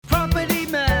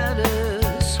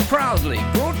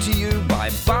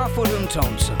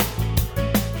Thompson.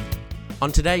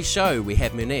 On today's show, we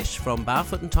have Munish from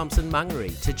Barfoot and Thompson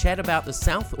Mangere to chat about the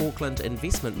South Auckland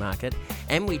investment market,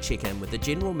 and we check in with the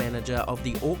General Manager of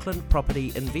the Auckland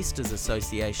Property Investors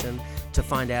Association to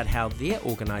find out how their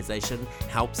organisation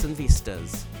helps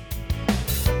investors.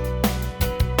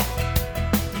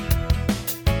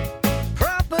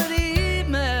 Property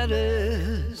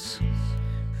Matters.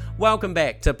 Welcome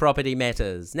back to Property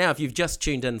Matters. Now, if you've just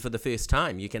tuned in for the first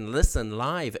time, you can listen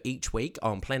live each week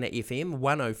on Planet FM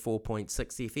 104.6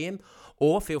 FM,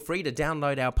 or feel free to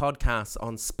download our podcasts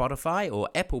on Spotify or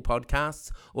Apple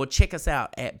Podcasts, or check us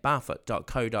out at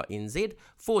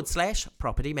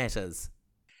barfoot.co.nz/Property Matters.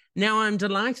 Now, I'm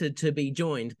delighted to be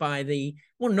joined by the,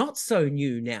 well, not so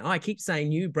new now, I keep saying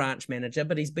new branch manager,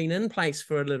 but he's been in place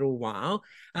for a little while,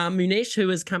 Munish, who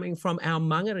is coming from our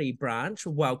Mangere branch.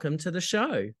 Welcome to the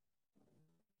show.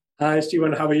 Hi,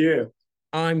 Stephen. How are you?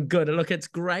 I'm good. Look, it's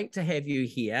great to have you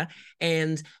here.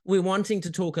 And we're wanting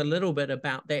to talk a little bit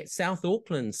about that South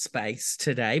Auckland space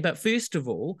today. But first of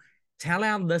all, tell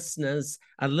our listeners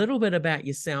a little bit about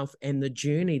yourself and the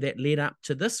journey that led up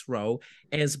to this role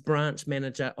as branch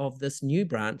manager of this new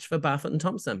branch for Barfoot and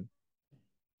Thompson.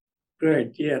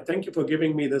 Great. Yeah, thank you for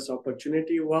giving me this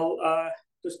opportunity. Well,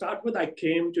 to start with, I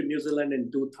came to New Zealand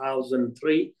in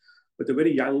 2003 with a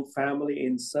very young family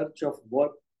in search of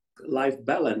work-life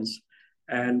balance.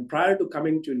 And prior to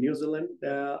coming to New Zealand,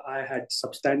 I had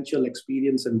substantial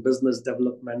experience in business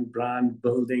development, brand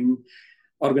building,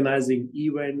 organizing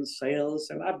events, sales,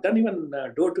 and I've done even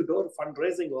door-to-door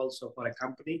fundraising also for a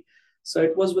company. So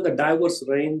it was with a diverse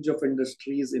range of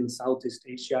industries in Southeast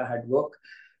Asia I had worked.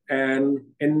 And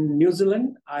in New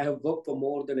Zealand, I have worked for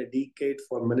more than a decade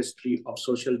for Ministry of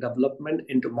Social Development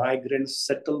into migrant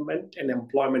settlement and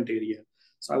employment area.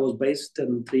 So I was based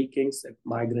in Three Kings at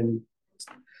Migrant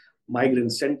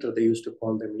Center, they used to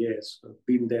call them, yes. I've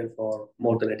been there for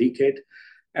more than a decade.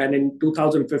 And in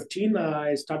 2015,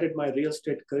 I started my real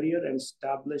estate career and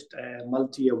established a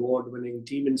multi-award-winning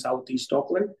team in Southeast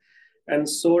Auckland and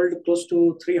sold close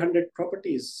to 300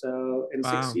 properties in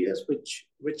 6 years, which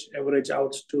average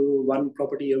out to one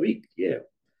property a week. Yeah.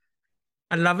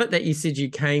 I love it that you said you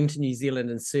came to New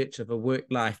Zealand in search of a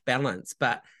work-life balance,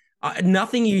 but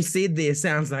nothing you said there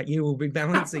sounds like you will be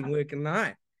balancing work and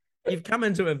life. You've come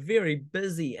into a very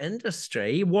busy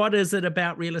industry. What is it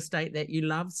about real estate that you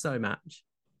love so much?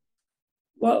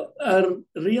 Well,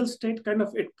 real estate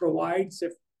it provides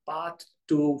a path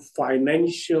to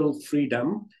financial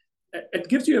freedom. It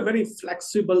gives you a very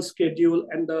flexible schedule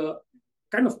and the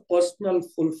kind of personal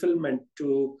fulfillment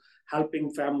to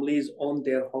helping families own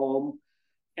their home.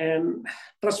 And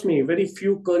trust me, very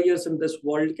few careers in this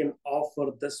world can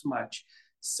offer this much.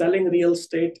 Selling real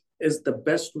estate is the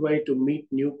best way to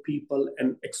meet new people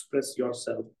and express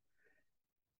yourself.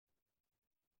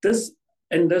 This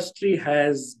industry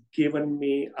has given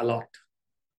me a lot.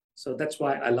 So that's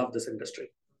why I love this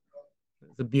industry.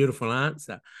 That's a beautiful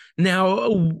answer. Now,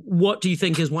 what do you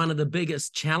think is one of the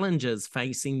biggest challenges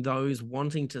facing those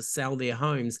wanting to sell their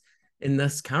homes in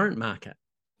this current market?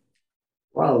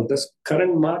 Well, this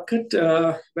current market,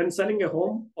 when selling a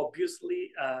home,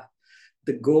 obviously,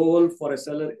 the goal for a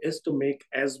seller is to make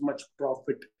as much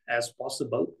profit as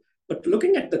possible. But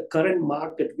looking at the current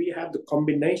market, we have the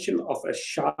combination of a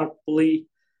sharply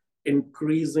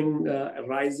increasing,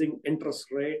 rising interest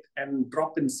rate and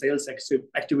drop in sales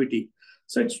activity.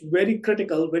 So it's very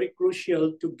critical, very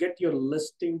crucial to get your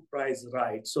listing price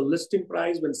right. So listing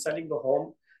price when selling a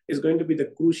home is going to be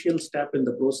the crucial step in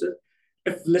the process.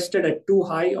 If listed at too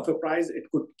high of a price, it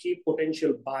could keep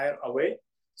potential buyer away.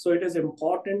 So it is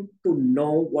important to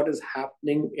know what is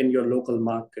happening in your local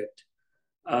market.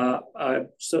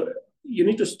 So you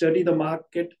need to study the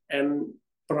market and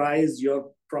price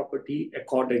your property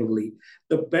accordingly.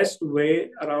 The best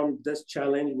way around this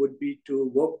challenge would be to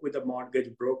work with a mortgage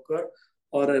broker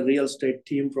or a real estate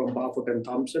team from Barfoot and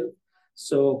Thompson.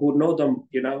 So who know them,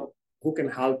 who can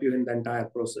help you in the entire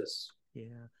process.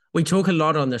 Yeah. We talk a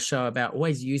lot on the show about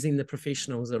always using the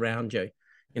professionals around you.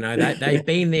 They've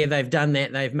been there, they've done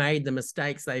that, they've made the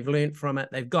mistakes, they've learned from it,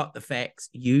 they've got the facts,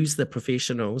 use the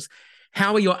professionals.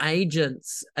 How are your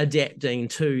agents adapting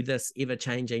to this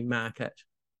ever-changing market?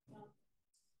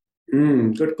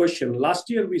 Good question. Last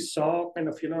year, we saw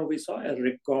a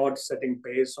record-setting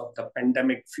pace of the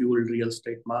pandemic-fueled real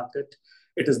estate market.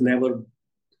 It has never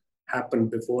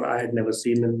happened before. I had never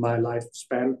seen in my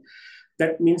lifespan.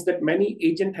 That means that many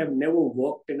agents have never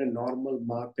worked in a normal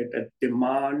market.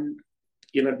 Demand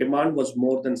was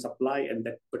more than supply at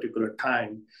that particular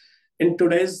time. In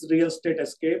today's real estate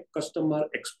escape, customers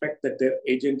expect that their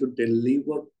agent to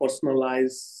deliver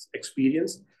personalized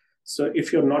experience. So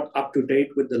if you're not up to date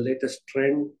with the latest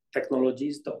trend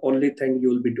technologies, the only thing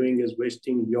you'll be doing is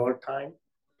wasting your time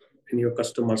and your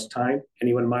customers' time and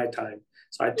even my time.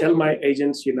 So I tell my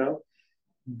agents,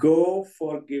 go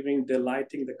for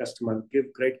delighting the customer,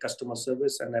 give great customer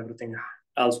service, and everything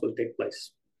else will take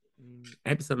place.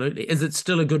 Absolutely. Is it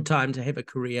still a good time to have a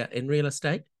career in real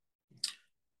estate?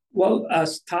 Well,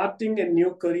 starting a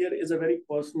new career is a very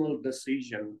personal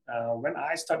decision. When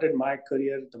I started my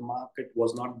career, the market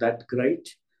was not that great,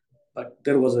 but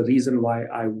there was a reason why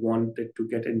I wanted to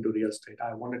get into real estate.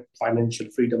 I wanted financial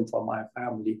freedom for my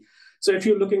family. So if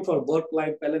you're looking for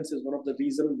work-life balance is one of the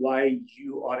reasons why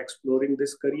you are exploring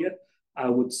this career, I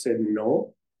would say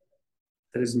no.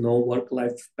 There is no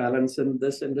work-life balance in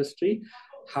this industry.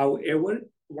 However,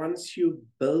 once you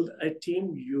build a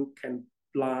team, you can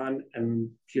plan and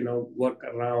work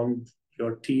around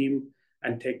your team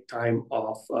and take time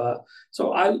off.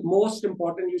 Most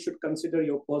important, you should consider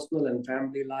your personal and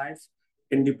family life,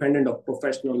 independent of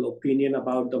professional opinion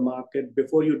about the market.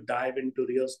 Before you dive into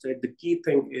real estate, the key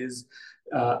thing is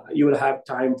you will have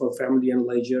time for family and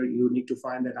leisure. You need to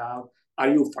find that out. Are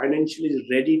you financially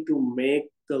ready to make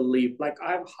the leap? Like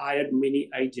I've hired many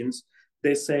agents.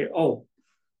 They say, oh,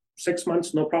 6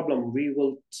 months, no problem. We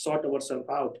will sort ourselves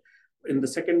out. In the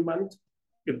second month,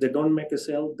 if they don't make a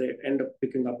sale, they end up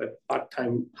picking up a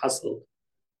part-time hustle,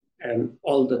 and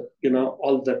all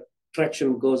the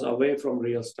traction goes away from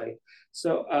real estate.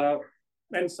 So,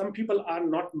 and some people are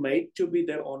not made to be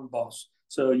their own boss.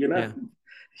 So, you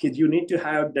need to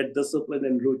have that discipline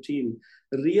and routine.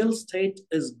 Real estate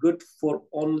is good for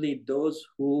only those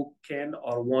who can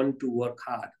or want to work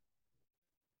hard.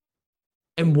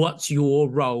 And what's your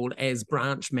role as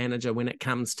branch manager when it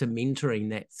comes to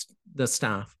mentoring the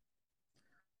staff?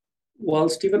 Well,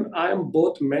 Stephen, I am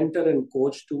both mentor and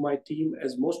coach to my team,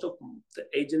 as most of the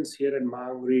agents here in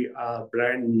Mangere are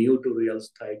brand new to real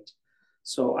estate.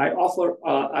 So I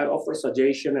offer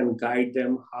suggestion and guide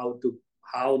them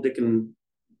how they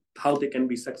can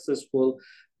be successful,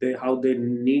 what they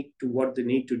need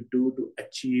to do to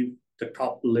achieve the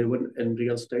top level in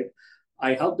real estate.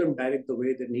 I help them direct the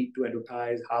way they need to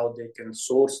advertise, how they can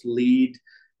source lead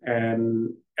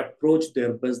and approach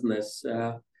their business.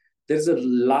 There's a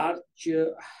large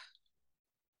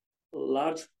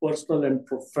personal and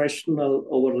professional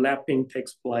overlapping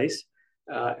takes place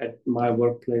at my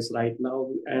workplace right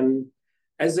now. And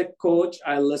as a coach,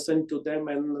 I listen to them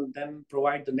and then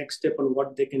provide the next step on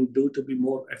what they can do to be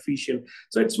more efficient.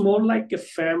 So it's more like a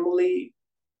family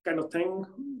kind of thing,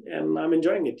 and I'm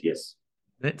enjoying it, yes.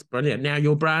 That's brilliant. Now,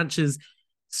 your branch is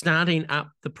starting up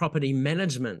the property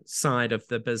management side of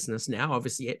the business now.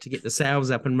 Obviously, you had to get the sales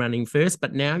up and running first,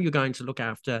 but now you're going to look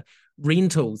after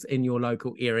rentals in your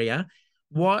local area.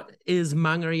 What is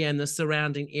Mangere and the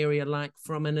surrounding area like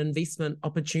from an investment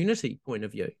opportunity point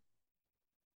of view?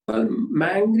 Well,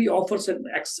 Mangere offers an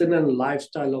excellent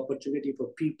lifestyle opportunity for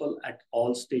people at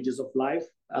all stages of life,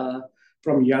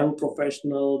 from young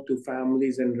professional to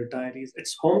families and retirees.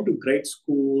 It's home to great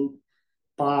school,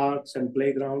 parks and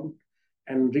playground,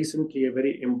 and recently a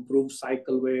very improved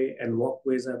cycleway and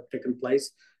walkways have taken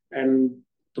place. And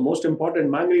the most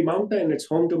important, Mangere Mountain, it's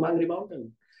home to Mangere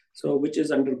Mountain, so which is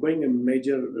undergoing a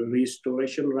major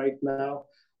restoration right now.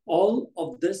 All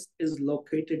of this is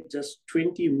located just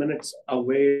 20 minutes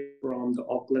away from the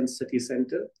Auckland city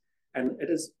center, and it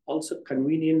is also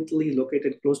conveniently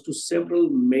located close to several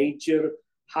major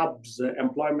hubs,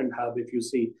 employment hub, if you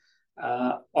see,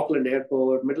 Auckland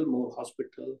Airport, Middlemore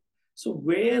Hospital. So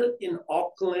where in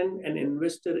Auckland an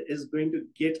investor is going to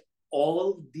get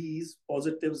all these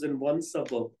positives in one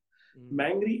suburb?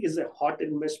 Mangere is a hot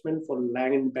investment for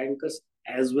land bankers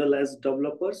as well as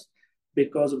developers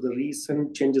because of the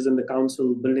recent changes in the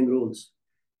council building rules.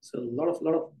 So a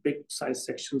lot of big size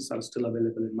sections are still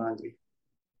available in Mangere.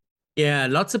 Yeah,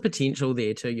 lots of potential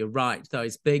there too. You're right.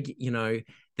 Those big,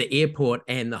 the airport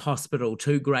and the hospital,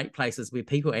 two great places where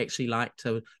people actually like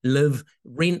to live,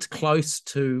 rent close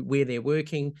to where they're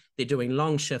working. They're doing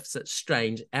long shifts at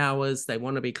strange hours. They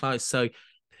want to be close. So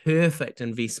perfect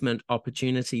investment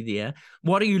opportunity there.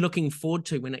 What are you looking forward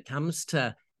to when it comes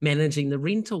to managing the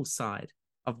rental side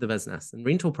of the business and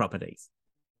rental properties?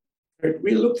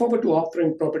 We look forward to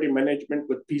offering property management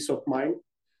with peace of mind.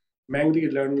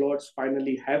 Mangere landlords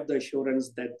finally have the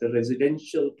assurance that the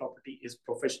residential property is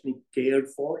professionally cared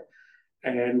for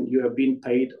and you have been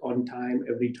paid on time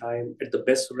every time at the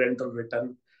best rental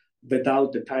return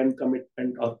without the time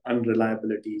commitment or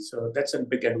unreliability. So that's a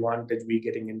big advantage we're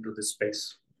getting into this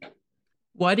space.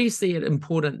 Why do you see it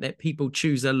important that people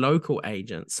choose a local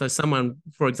agent? So someone,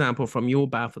 for example, from your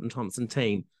Barfoot and Thompson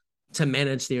team to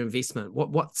manage their investment,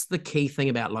 what's the key thing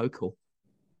about local?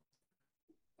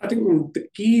 I think the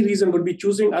key reason would be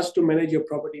choosing us to manage your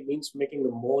property means making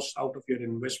the most out of your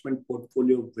investment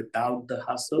portfolio without the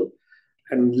hustle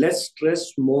and less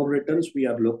stress, more returns. We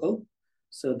are local.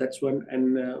 So that's one.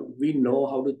 And we know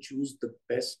how to choose the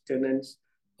best tenants.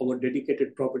 Our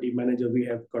dedicated property manager, we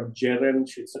have got Jaren,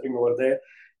 she's sitting over there.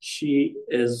 She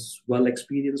is well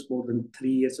experienced, more than 3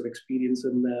 years of experience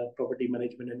in the property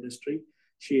management industry.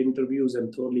 She interviews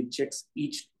and thoroughly checks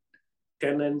each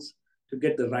tenant to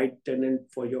get the right tenant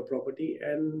for your property.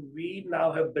 And we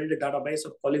now have built a database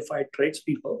of qualified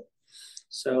tradespeople.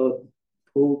 So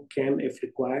who can, if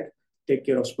required, take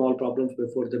care of small problems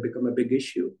before they become a big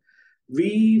issue.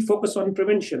 We focus on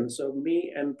prevention. So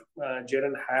me and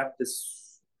Jaren have this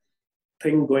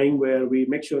thing going where we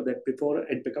make sure that before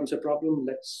it becomes a problem,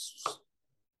 let's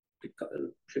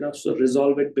so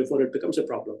resolve it before it becomes a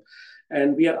problem.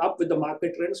 And we are up with the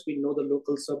market trends. We know the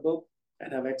local suburb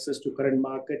and have access to current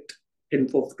market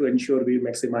info to ensure we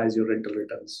maximize your rental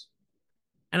returns.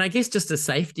 And I guess just a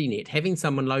safety net, having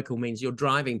someone local means you're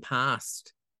driving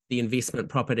past the investment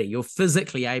property. You're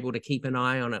physically able to keep an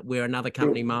eye on it where another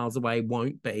company miles away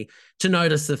won't be, to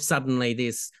notice if suddenly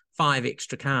there's 5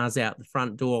 extra cars out the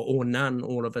front door or none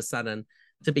all of a sudden,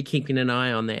 to be keeping an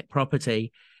eye on that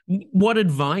property. What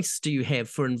advice do you have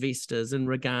for investors in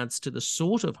regards to the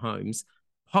sort of homes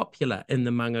popular in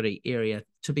the Mangere area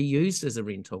to be used as a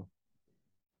rental?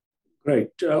 Great.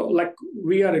 Like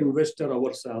we are investor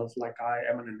ourselves, like I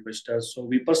am an investor. So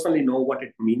we personally know what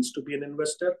it means to be an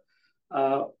investor.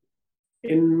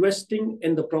 Investing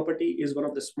in the property is one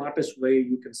of the smartest way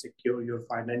you can secure your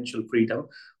financial freedom.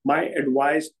 My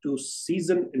advice to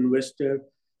seasoned investor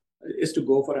is to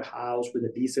go for a house with a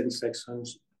decent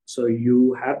sections, so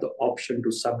you have the option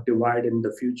to subdivide in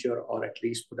the future, or at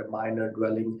least put a minor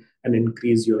dwelling and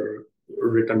increase your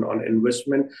return on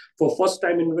investment. For first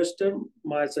time investor,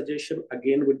 my suggestion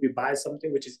again would be buy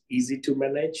something which is easy to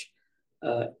manage,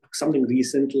 something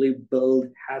recently built,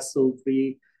 hassle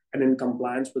free, and in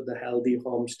compliance with the healthy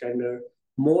home standard.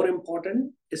 More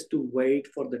important is to wait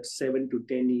for that 7 to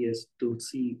 10 years to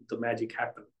see the magic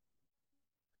happen.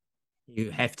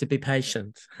 You have to be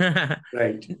patient.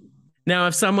 Right. Now,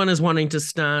 if someone is wanting to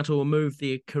start or move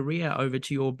their career over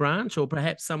to your branch, or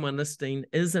perhaps someone listening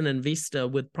is an investor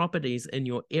with properties in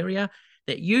your area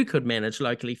that you could manage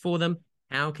locally for them,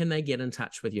 how can they get in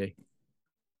touch with you?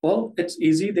 Well, it's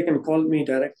easy. They can call me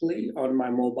directly on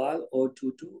my mobile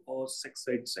 022 or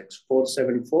 686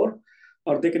 474,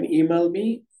 or they can email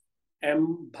me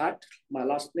mbhatt, my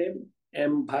last name,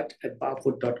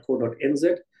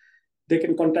 mbhatt@barfoot.co.nz. They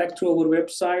can contact through our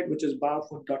website, which is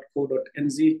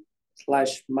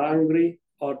barfoot.co.nz/Mangere,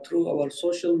 or through our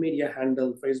social media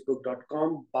handle,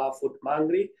 facebook.com, Barfoot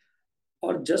Mangere,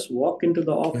 or just walk into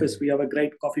the office. We have a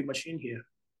great coffee machine here.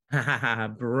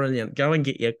 Brilliant. Go and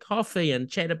get your coffee and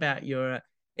chat about your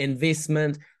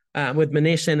investment with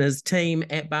Munish and his team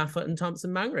at Barfoot and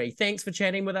Thompson Mangere. Thanks for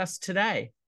chatting with us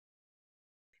today.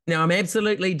 Now, I'm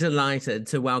absolutely delighted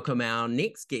to welcome our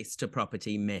next guest to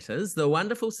Property Matters, the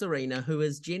wonderful Sarina, who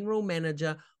is General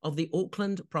Manager of the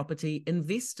Auckland Property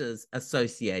Investors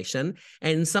Association.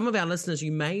 And some of our listeners,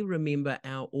 you may remember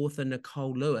our author,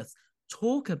 Nicole Lewis,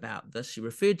 talk about this. She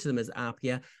referred to them as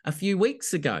APIA a few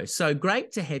weeks ago. So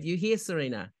great to have you here,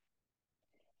 Sarina.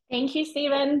 Thank you,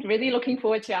 Stephen. Really looking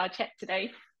forward to our chat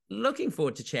today. Looking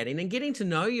forward to chatting and getting to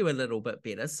know you a little bit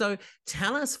better. So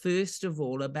tell us, first of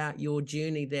all, about your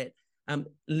journey that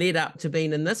led up to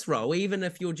being in this role, even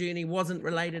if your journey wasn't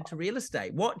related to real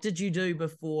estate. What did you do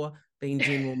before being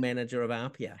General Manager of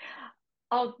APIA?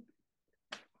 Oh,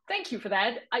 thank you for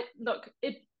that.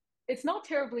 It's not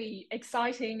terribly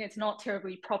exciting. It's not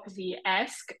terribly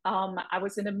property-esque. I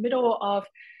was in the middle of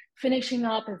finishing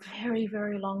up a very,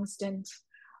 very long stint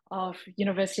of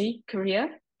university career.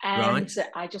 And right.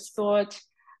 I thought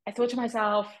to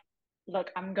myself, look,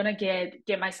 I'm going to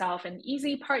get myself an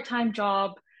easy part-time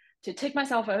job to take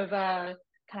myself over,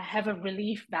 kind of have a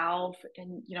relief valve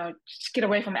and, just get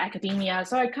away from academia.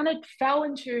 So I kind of fell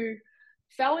into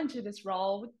this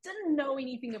role, didn't know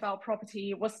anything about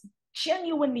property, was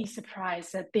genuinely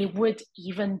surprised that there would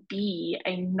even be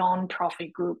a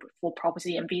non-profit group for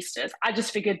property investors. I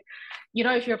just figured,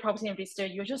 if you're a property investor,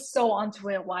 you're just so onto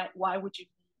it. Why would you need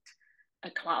a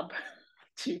club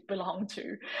to belong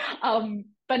to?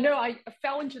 But no, I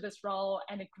fell into this role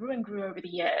and it grew and grew over the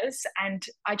years. And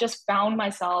I just found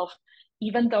myself,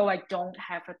 even though I don't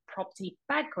have a property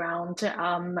background,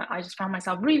 I just found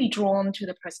myself really drawn to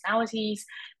the personalities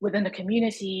within the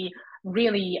community,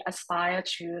 really aspire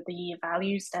to the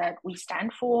values that we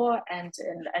stand for and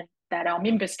that our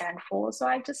members stand for. So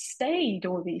I just stayed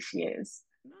all these years.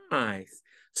 Nice.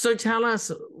 So tell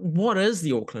us, what is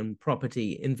the Auckland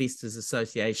Property Investors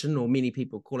Association, or many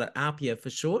people call it APIA for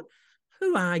short?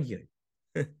 Who are you?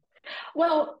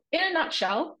 Well, in a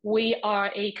nutshell, we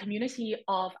are a community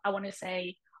of, I want to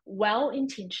say,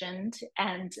 well-intentioned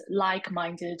and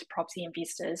like-minded property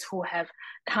investors who have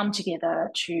come together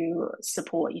to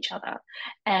support each other.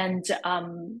 And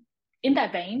in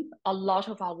that vein, a lot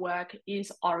of our work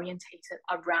is orientated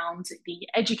around the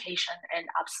education and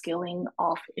upskilling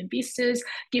of investors,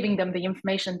 giving them the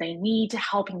information they need,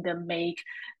 helping them make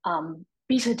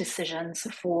better decisions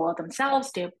for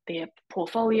themselves, their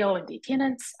portfolio, and their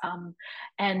tenants.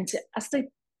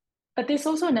 But there's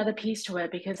also another piece to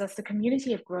it, because as the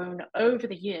community have grown over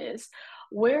the years,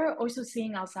 we're also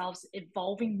seeing ourselves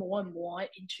evolving more and more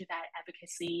into that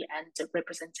advocacy and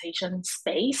representation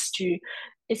space to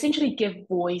essentially give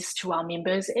voice to our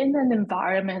members in an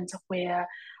environment where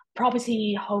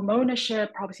property home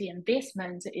ownership, property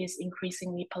investment is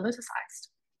increasingly politicized.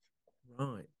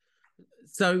 Right.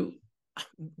 So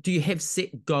do you have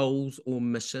set goals or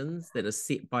missions that are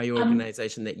set by your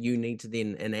organization that you need to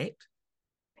then enact?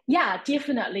 Yeah,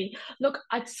 definitely. Look,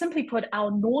 I'd simply put,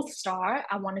 our North Star,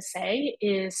 I want to say,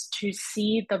 is to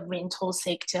see the rental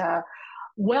sector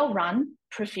well-run,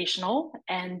 professional,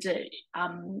 and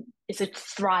it's a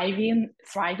thriving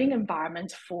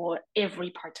environment for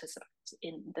every participant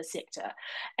in the sector.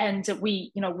 And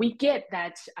we get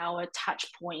that our touch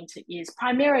point is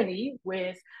primarily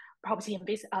with property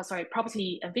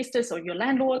investors, or your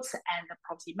landlords, and the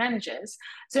property managers.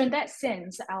 So in that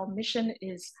sense, our mission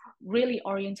is really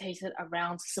orientated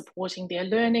around supporting their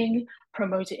learning,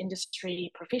 promoting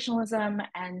industry professionalism,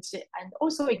 and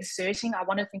also exerting, I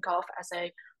want to think of as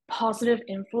a positive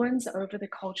influence over the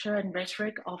culture and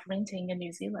rhetoric of renting in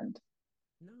New Zealand.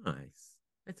 Nice.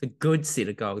 That's a good set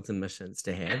of goals and missions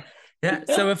to have. Yeah.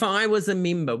 So if I was a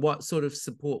member, what sort of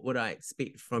support would I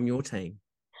expect from your team?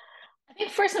 I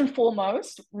think first and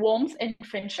foremost, warmth and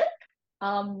friendship.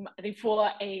 I think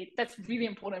that's really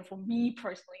important for me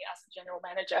personally as a general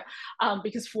manager,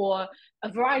 because for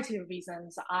a variety of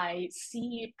reasons, I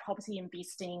see property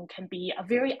investing can be a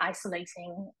very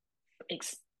isolating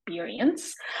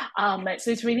experience.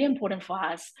 So it's really important for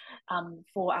us,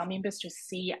 for our members, to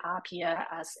see APIA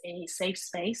as a safe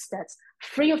space that's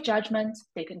free of judgment.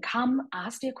 They can come,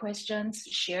 ask their questions,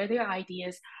 share their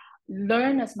ideas,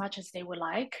 learn as much as they would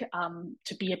like,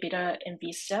 to be a better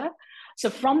investor. So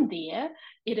from there,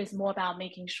 it is more about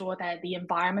making sure that the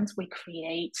environments we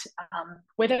create,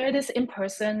 whether it is in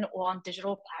person or on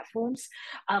digital platforms,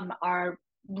 are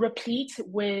replete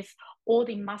with all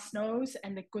the must-knows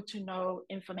and the good-to-know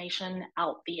information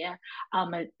out there,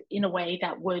 in a way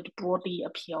that would broadly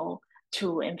appeal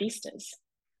to investors.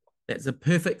 That's a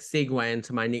perfect segue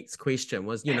into my next question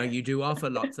was, you do offer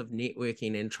lots of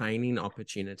networking and training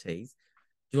opportunities.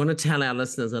 Do you want to tell our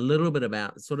listeners a little bit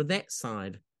about sort of that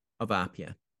side of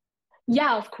APIA?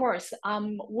 Yeah, of course.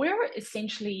 We're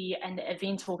essentially an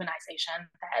event organization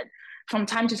that from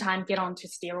time to time get onto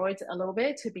steroids a little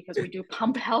bit, because we do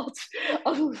pump out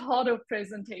a lot of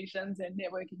presentations and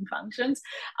networking functions.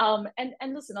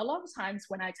 And listen, a lot of times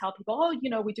when I tell people,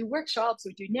 we do workshops,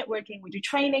 we do networking, we do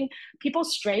training, people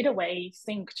straight away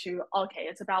think okay,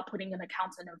 it's about putting an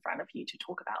accountant in front of you to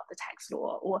talk about the tax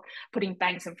law, or putting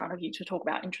banks in front of you to talk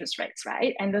about interest rates,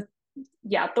 right? And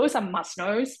those are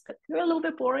must-knows, but they're a little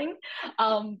bit boring.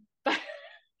 But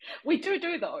we do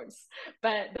those.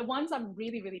 But the ones I'm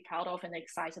really, really proud of and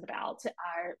excited about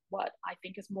are what I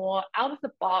think is more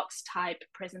out-of-the-box type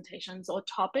presentations or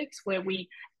topics where we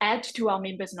add to our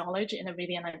members' knowledge in a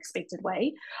really unexpected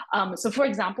way. So for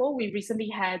example, we recently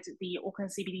had the Auckland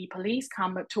CBD police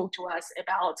come talk to us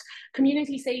about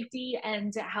community safety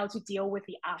and how to deal with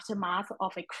the aftermath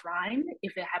of a crime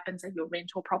if it happens at your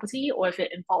rental property, or if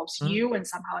it involves you and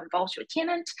somehow involves your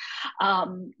tenant.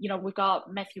 We've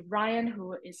got Matthew Ryan,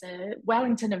 who is a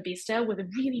Wellington investor with a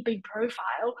really big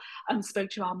profile, spoke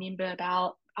to our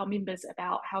members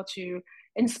about how to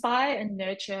inspire and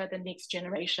nurture the next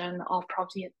generation of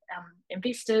property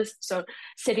investors. So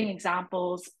setting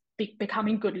examples,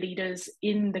 becoming good leaders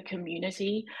in the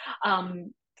community. A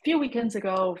few weekends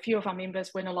ago, a few of our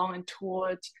members went along and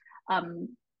toured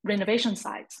renovation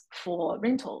sites for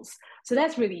rentals. So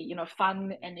that's really,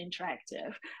 fun and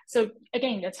interactive. So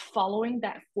again, it's following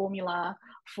that formula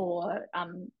for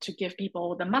to give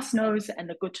people the must-knows and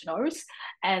the good-to-knows.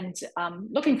 And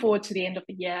looking forward to the end of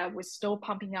the year, we're still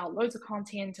pumping out loads of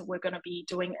content. We're going to be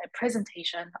doing a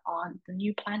presentation on the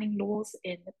new planning rules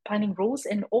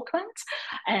in Auckland,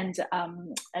 and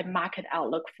a market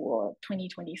outlook for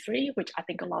 2023, which I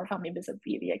think a lot of our members are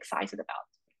really excited about.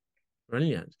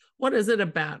 Brilliant. What is it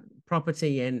about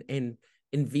property and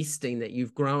investing that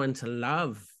you've grown to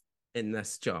love in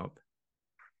this job?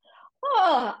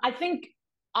 Oh, I think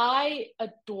I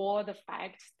adore the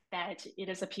fact that it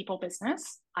is a people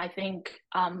business. I think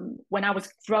when I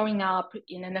was growing up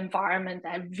in an environment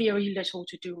that had very little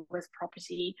to do with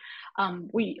property,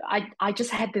 I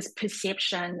just had this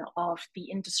perception of the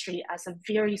industry as a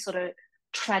very sort of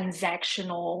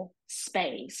transactional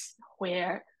space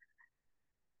where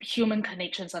human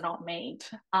connections are not made.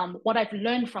 What I've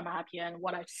learned from Apia and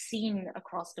what I've seen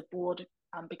across the board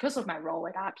because of my role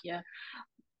at Apia,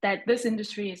 that this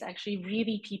industry is actually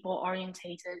really people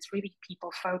orientated. It's really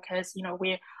people focused. You know,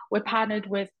 we're partnered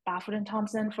with Barfoot and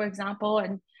Thompson, for example,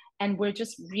 and we're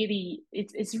just really,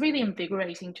 it's really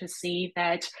invigorating to see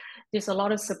that there's a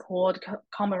lot of support,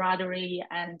 camaraderie,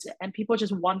 and people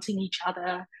just wanting each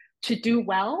other to do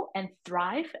well and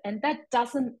thrive. And that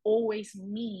doesn't always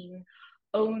mean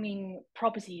owning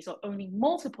properties or owning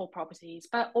multiple properties,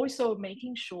 but also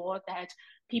making sure that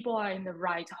people are in the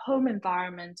right home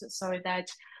environment so that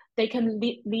they can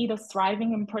lead a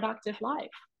thriving and productive life.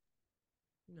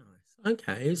 Nice.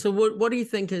 Okay. So what do you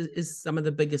think is some of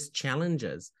the biggest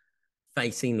challenges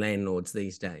facing landlords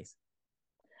these days?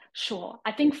 Sure.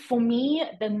 I think for me,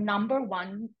 the number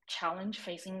one challenge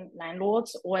facing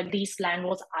landlords, or at least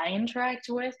landlords I interact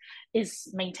with, is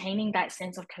maintaining that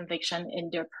sense of conviction in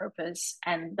their purpose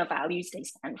and the values they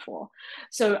stand for.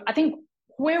 So I think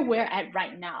where we're at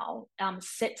right now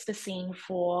sets the scene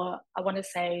for, I want to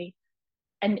say,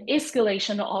 an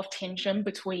escalation of tension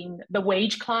between the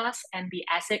wage class and the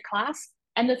asset class.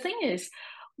 And the thing is,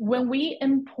 when we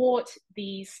import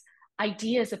these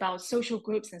ideas about social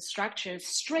groups and structures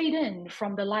straight in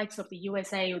from the likes of the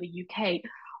USA or the UK,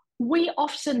 we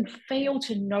often fail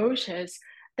to notice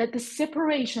that the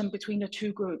separation between the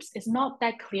two groups is not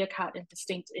that clear-cut and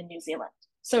distinct in New Zealand.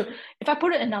 So if I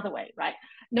put it another way, right,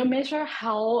 no matter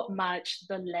how much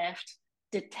the left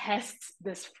detests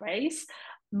this phrase,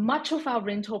 much of our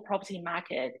rental property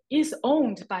market is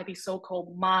owned by the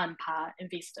so-called ma and pa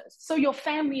investors. So your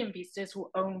family investors who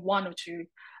own one or two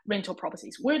rental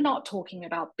properties. We're not talking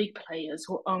about big players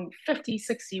who own 50,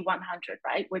 60, 100,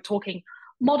 right? We're talking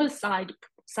modest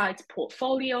size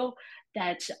portfolio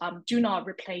that do not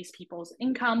replace people's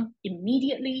income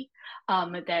immediately.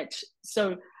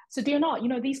 So they're not, you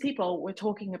know, these people we're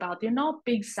talking about, they're not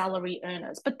big salary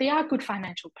earners, but they are good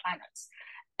financial planners.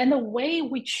 And the way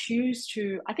we choose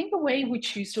to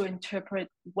interpret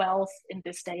wealth in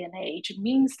this day and age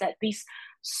means that these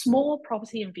small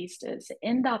property investors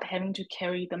end up having to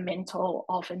carry the mantle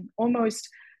of an almost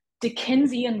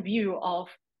Dickensian view of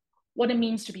what it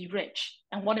means to be rich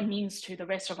and what it means to the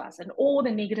rest of us and all the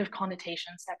negative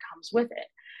connotations that comes with it.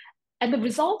 And the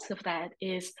result of that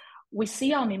is we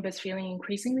see our members feeling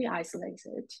increasingly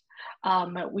isolated.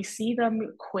 We see them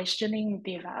questioning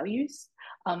their values.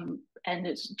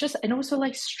 And also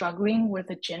like struggling with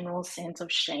a general sense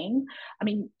of shame. I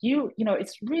mean,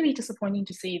 it's really disappointing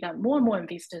to see that more and more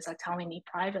investors are telling me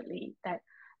privately that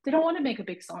they don't want to make a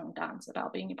big song and dance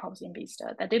about being a property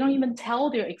investor, that they don't even tell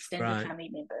their extended family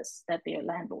members that they're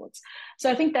landlords. So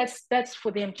I think that's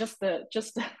for them, just the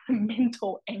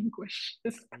mental anguish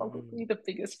is probably the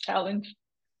biggest challenge.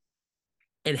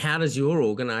 And how does your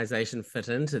organization fit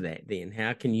into that then?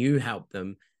 How can you help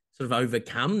them sort of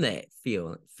overcome that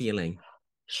feeling?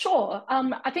 Sure.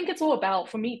 I think it's all about,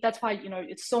 for me, that's why,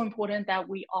 it's so important that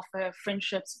we offer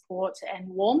friendship, support, and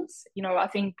warmth. I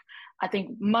think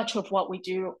much of what we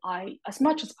do, as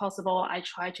much as possible, I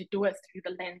try to do it through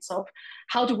the lens of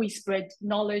how do we spread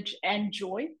knowledge and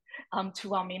joy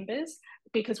to our members,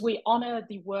 because we honor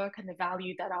the work and the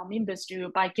value that our members do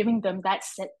by giving them that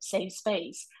safe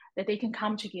space that they can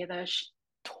come together,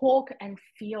 talk and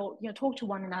feel, talk to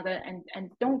one another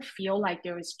and don't feel like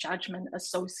there is judgment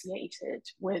associated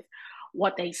with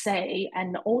what they say.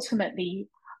 And ultimately,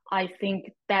 I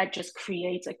think that just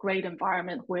creates a great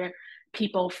environment where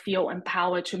people feel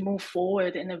empowered to move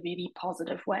forward in a really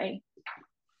positive way.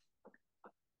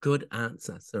 Good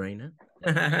answer, Sarina.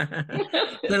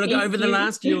 So look, over the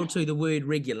last year or two, the word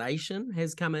regulation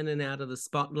has come in and out of the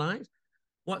spotlight.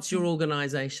 What's your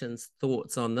organization's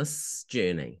thoughts on this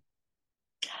journey?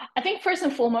 I think first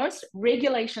and foremost,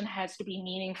 regulation has to be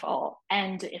meaningful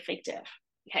and effective.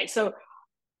 Okay, so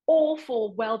all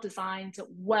for well-designed,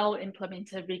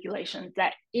 well-implemented regulation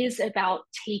that is about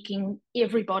taking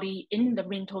everybody in the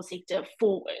rental sector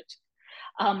forward.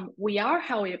 We are,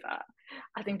 however,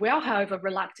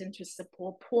 reluctant to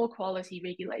support poor quality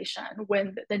regulation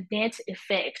when the net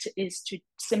effect is to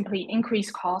simply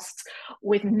increase costs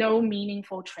with no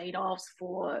meaningful trade-offs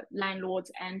for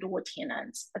landlords and or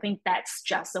tenants. I think that's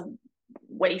just a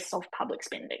waste of public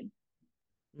spending.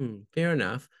 Fair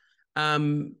enough.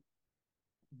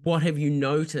 what have you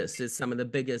noticed as some of the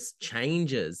biggest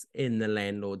changes in the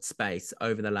landlord space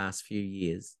over the last few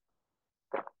years?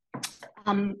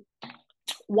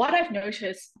 What I've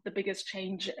noticed, the biggest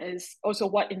change is also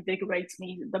what invigorates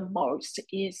me the most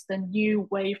is the new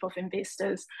wave of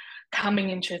investors coming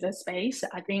into the space.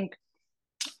 I think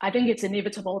it's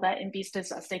inevitable that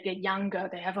investors, as they get younger,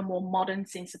 they have a more modern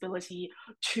sensibility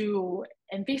to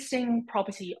investing,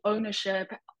 property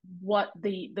ownership, what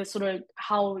the sort of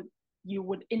how you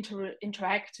would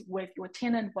interact with your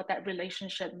tenant, what that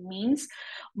relationship means.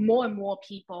 More and more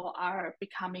people are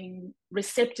becoming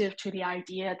receptive to the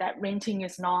idea that renting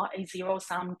is not a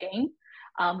zero-sum game,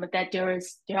 that there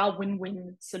are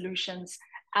win-win solutions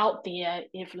out there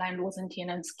if landlords and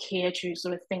tenants care to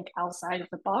sort of think outside of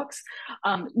the box.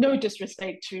 No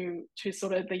disrespect to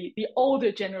sort of the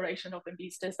older generation of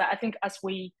investors, but I think as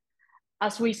we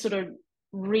sort of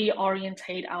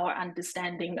reorientate our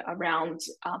understanding around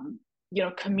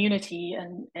community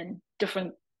and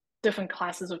different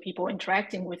classes of people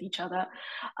interacting with each other,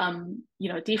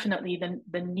 definitely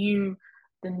the new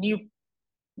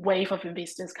wave of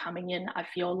investors coming in, I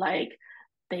feel like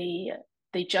they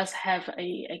just have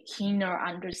a keener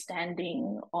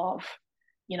understanding of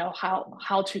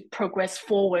how to progress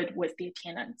forward with their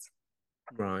tenants.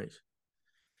 Right.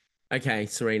 Okay,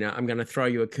 Sarina, I'm going to throw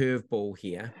you a curveball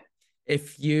here.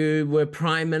 If you were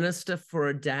Prime Minister for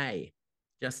a day,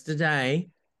 just a day,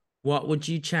 what would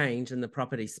you change in the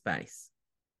property space?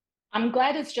 I'm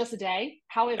glad it's just a day.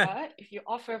 However, if you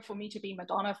offer for me to be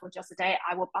Madonna for just a day,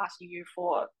 I will barter you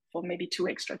for maybe 2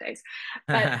 extra days.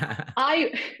 But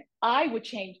I would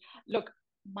change. Look,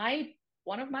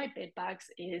 one of my bed bugs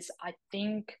is I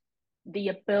think the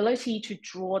ability to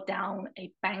draw down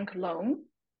a bank loan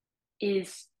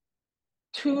is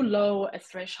too low a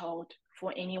threshold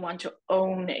for anyone to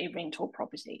own a rental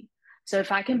property. So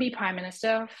if I can be Prime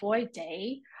Minister for a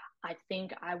day, I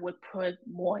think I would put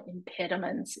more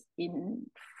impediments in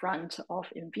front of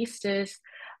investors.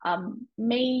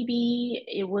 Maybe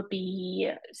it would be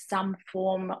some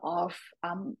form of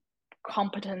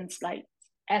competence, like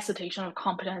assertion of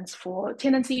competence for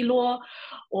tenancy law,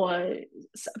 or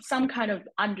some kind of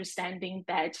understanding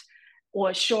that,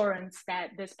 or assurance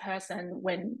that this person,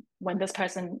 when this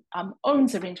person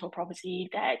owns a rental property,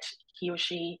 that he or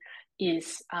she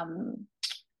is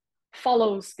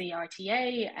follows the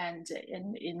RTA and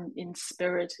in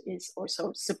spirit is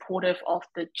also supportive of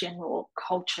the general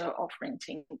culture of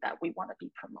renting that we want to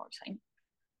be promoting.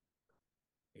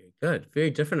 Very good. Very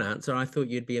different answer. I thought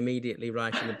you'd be immediately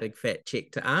writing a big fat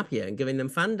check to APIA and giving them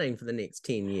funding for the next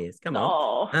 10 years. Come on.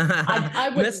 Oh,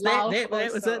 I would Missed love that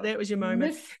was it. That was your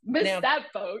moment. Miss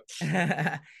that boat.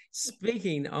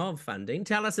 Speaking of funding,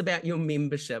 tell us about your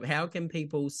membership. How can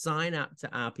people sign up to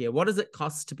APIA? What does it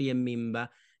cost to be a member?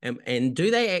 And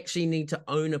do they actually need to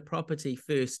own a property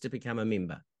first to become a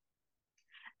member?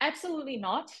 Absolutely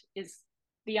not, is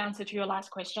the answer to your last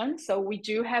question. So we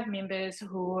do have members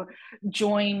who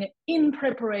join in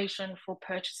preparation for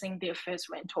purchasing their first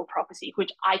rental property,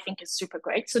 which I think is super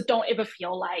great. So don't ever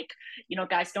feel like,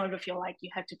 guys, don't ever feel like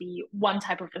you have to be one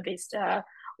type of investor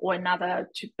or another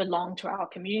to belong to our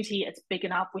community. It's big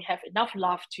enough. We have enough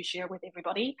love to share with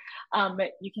everybody.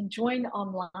 You can join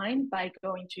online by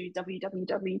going to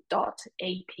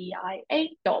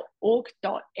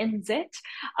www.apia.org.nz.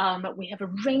 We have a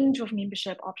range of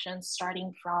membership options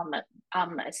starting from a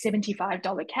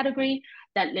 $75 category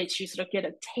that lets you sort of get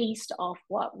a taste of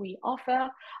what we offer,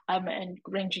 and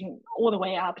ranging all the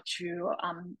way up to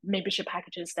membership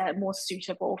packages that are more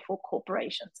suitable for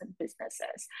corporations and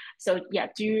businesses. So yeah,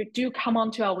 do come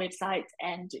onto our website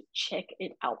and check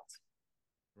it out.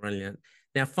 Brilliant.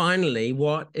 Now, finally,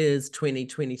 what is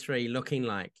 2023 looking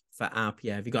like for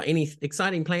APIA? Have you got any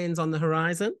exciting plans on the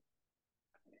horizon?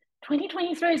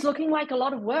 2023 is looking like a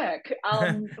lot of work,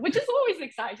 which is always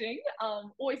exciting.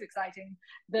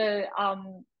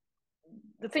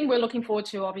 The thing we're looking forward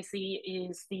to, obviously,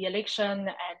 is the election and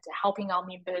helping our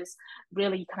members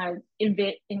really kind of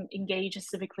engage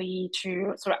civically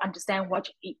to sort of understand what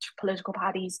each political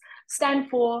parties stand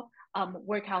for,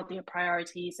 work out their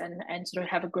priorities, and sort of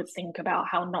have a good think about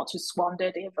how not to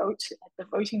squander their vote at the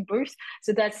voting booth.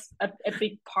 So that's a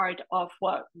big part of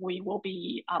what we will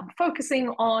be focusing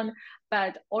on,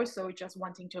 but also just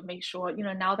wanting to make sure,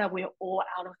 now that we're all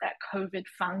out of that COVID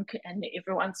funk and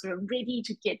everyone's sort of ready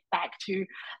to get back to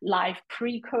life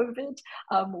pre-COVID,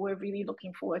 we're really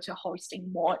looking forward to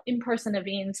hosting more in-person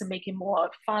events and making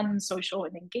more fun, social,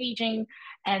 and engaging.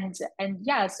 And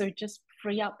yeah, so just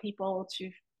free up people to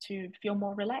feel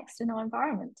more relaxed in our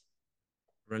environment.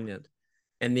 Brilliant.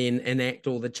 And then enact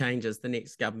all the changes the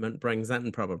next government brings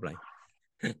in, probably.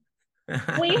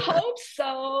 We hope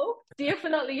so.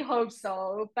 Definitely hope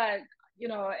so. But,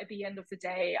 at the end of the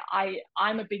day,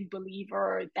 I'm a big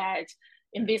believer that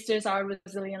investors are a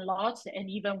resilient lot. And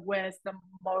even with the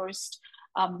most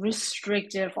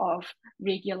restrictive of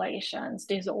regulations,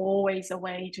 there's always a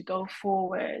way to go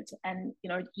forward. And,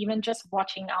 even just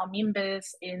watching our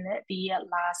members in the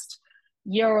last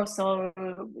year or so,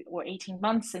 or 18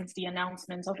 months since the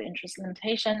announcement of interest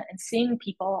limitation, and seeing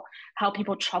how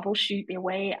people troubleshoot their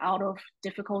way out of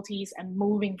difficulties and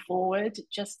moving forward,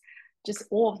 just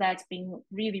all of that's been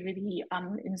really, really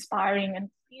inspiring and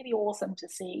really awesome to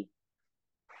see.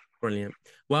 Brilliant.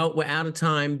 Well, we're out of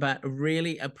time, but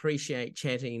really appreciate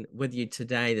chatting with you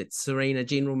today. That's Sarina,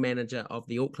 General Manager of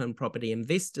the Auckland Property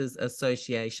Investors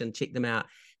Association. Check them out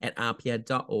at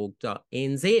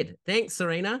apia.org.nz. Thanks,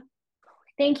 Sarina.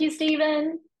 Thank you,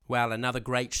 Stephen. Well, another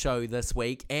great show this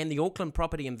week, and the Auckland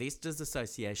Property Investors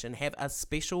Association have a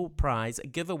special prize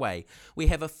giveaway. We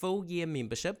have a full year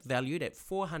membership valued at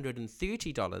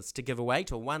 $430 to give away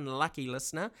to one lucky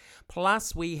listener,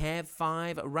 plus we have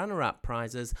 5 runner-up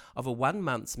prizes of a 1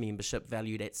 month's membership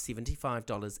valued at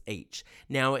 $75 each.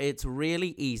 Now, it's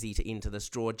really easy to enter this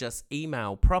draw. Just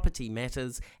email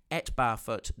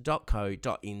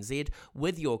propertymatters@barfoot.co.nz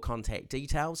with your contact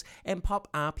details and pop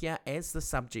APIA as the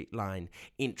subject line.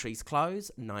 Entries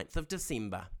close 9th of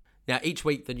December. Now, each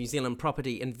week, the New Zealand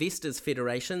Property Investors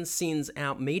Federation sends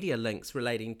out media links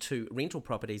relating to rental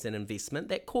properties and investment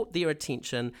that caught their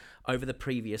attention over the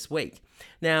previous week.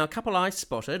 Now, a couple I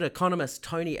spotted, economist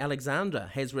Tony Alexander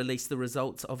has released the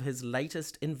results of his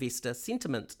latest investor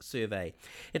sentiment survey.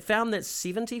 It found that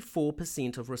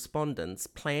 74% of respondents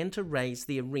plan to raise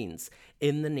their rents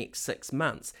in the next 6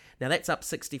 months. Now, that's up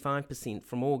 65%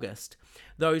 from August.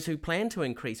 Those who plan to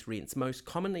increase rents most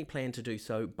commonly plan to do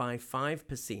so by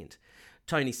 5%.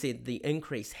 Tony said the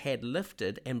increase had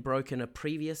lifted and broken a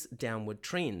previous downward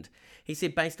trend. He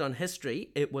said based on history,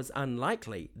 it was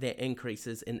unlikely that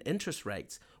increases in interest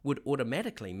rates would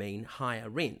automatically mean higher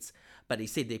rents. But he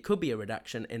said there could be a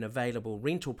reduction in available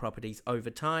rental properties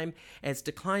over time as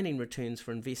declining returns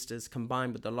for investors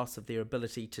combined with the loss of their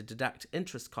ability to deduct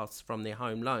interest costs from their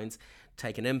home loans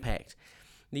take an impact.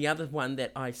 The other one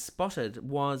that I spotted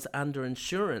was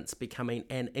underinsurance becoming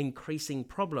an increasing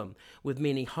problem, with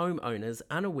many homeowners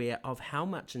unaware of how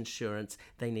much insurance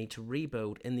they need to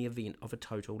rebuild in the event of a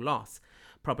total loss.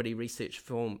 Property research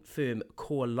firm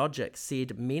CoreLogic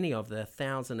said many of the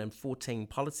 1,014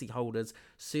 policyholders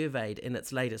surveyed in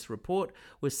its latest report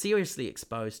were seriously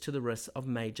exposed to the risk of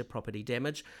major property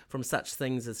damage from such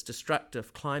things as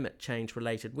destructive climate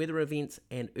change-related weather events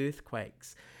and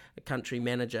earthquakes. Country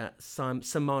manager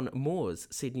Simon Moores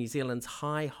said New Zealand's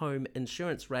high home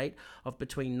insurance rate of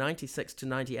between 96 to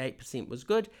 98% was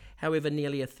good. However,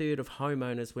 nearly a third of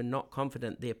homeowners were not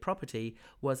confident their property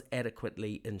was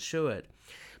adequately insured.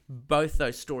 Both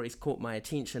those stories caught my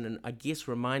attention and I guess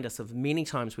remind us of many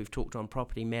times we've talked on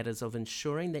Property Matters of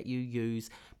ensuring that you use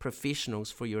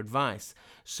professionals for your advice.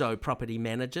 So property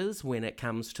managers, when it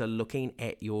comes to looking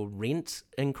at your rent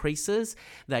increases,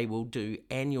 they will do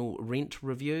annual rent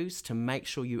reviews to make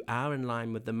sure you are in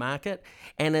line with the market.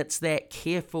 And it's that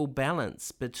careful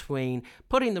balance between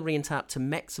putting the rent up to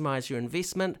maximise your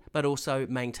investment, but also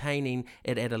maintaining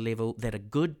it at a level that a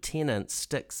good tenant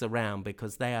sticks around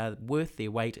because they are worth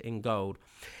their weight in gold.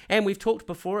 And we've talked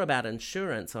before about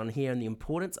insurance on here and the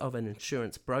importance of an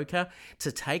insurance broker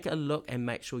to take a look and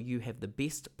make sure you have the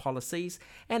best policies.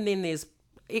 And then there's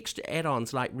extra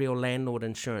add-ons like real landlord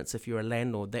insurance if you're a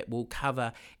landlord that will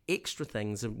cover extra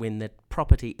things when the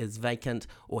property is vacant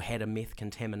or had a meth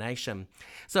contamination.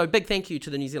 So big thank you to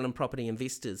the New Zealand Property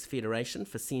Investors Federation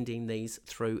for sending these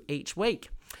through each week.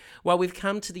 Well, we've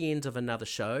come to the end of another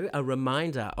show. A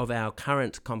reminder of our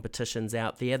current competitions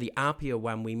out there, the APIA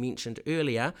one we mentioned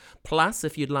earlier, plus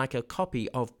if you'd like a copy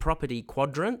of Property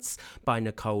Quadrants by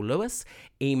Nicole Lewis,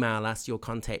 email us your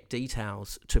contact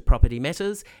details to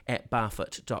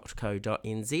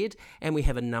propertymatters@barfoot.co.nz, and we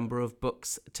have a number of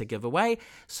books to give away,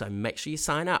 so make sure you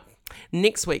sign up.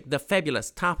 Next week, the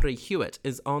fabulous Tāpiri Hewitt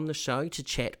is on the show to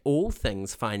chat all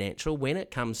things financial when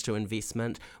it comes to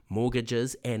investment,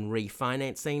 mortgages and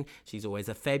refinancing. She's always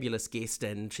a fabulous guest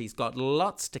and she's got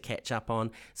lots to catch up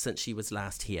on since she was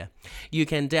last here. You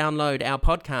can download our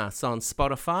podcasts on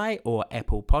Spotify or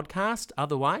Apple Podcast.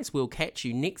 Otherwise, we'll catch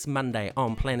you next Monday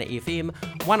on Planet FM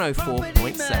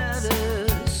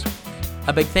 104.6.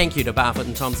 A big thank you to Barfoot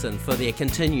and Thompson for their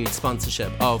continued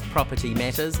sponsorship of Property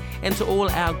Matters, and to all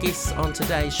our guests on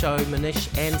today's show,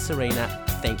 Munish and Sarina,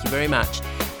 thank you very much.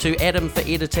 To Adam for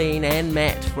editing and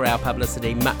Matt for our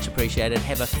publicity, much appreciated.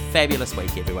 Have a fabulous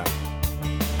week, everyone.